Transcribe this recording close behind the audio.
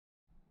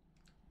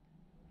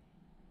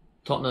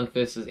Tottenham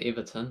versus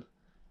Everton.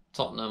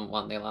 Tottenham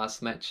won their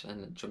last match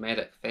in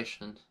dramatic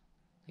fashion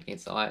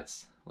against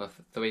Ajax with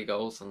 3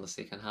 goals in the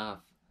second half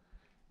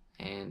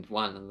and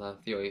one in the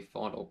very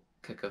final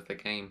kick of the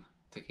game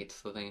to get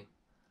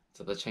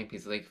to the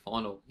Champions League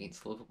final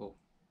against Liverpool.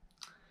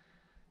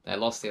 They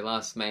lost their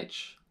last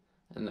match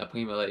in the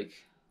Premier League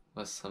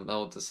with some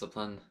ill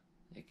discipline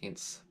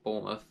against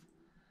Bournemouth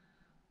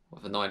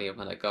with a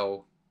 90-minute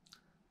goal.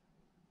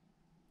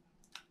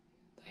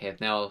 They have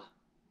now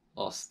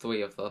lost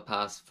 3 of the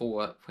past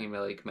 4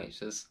 Premier League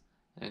matches,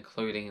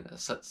 including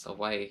 6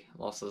 away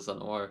losses in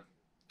a row.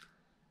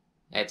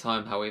 At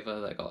time, however,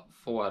 they got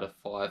 4 out of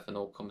 5 in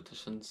all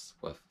competitions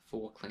with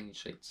 4 clean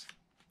sheets.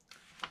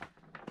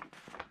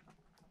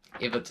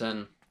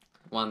 Everton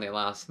won their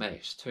last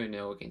match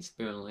 2-0 against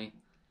Burnley.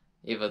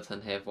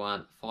 Everton have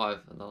won 5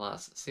 in the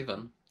last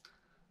 7,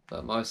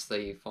 but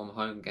mostly from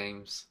home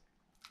games.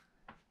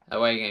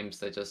 Away games,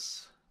 they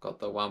just got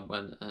the 1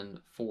 win in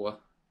 4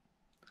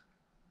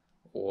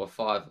 or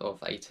 5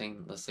 of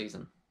 18 this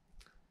season.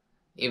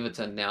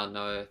 Everton now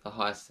know the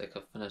highest they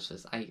could finish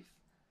is 8th,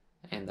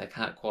 and they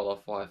can't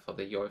qualify for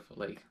the Europa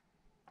League.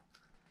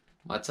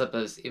 My tip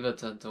is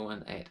Everton to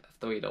win at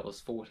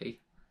 $3.40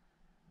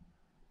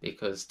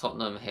 because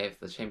Tottenham have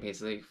the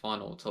Champions League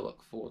final to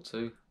look forward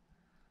to,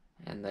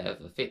 and they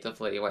have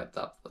effectively wrapped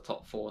up the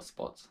top 4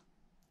 spots.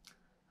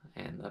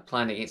 And they're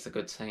playing against a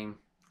good team,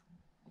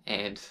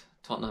 and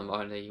Tottenham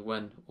only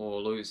win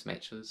or lose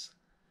matches.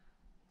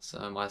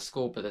 So my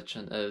score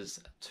prediction is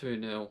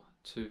 2-0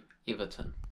 to Everton.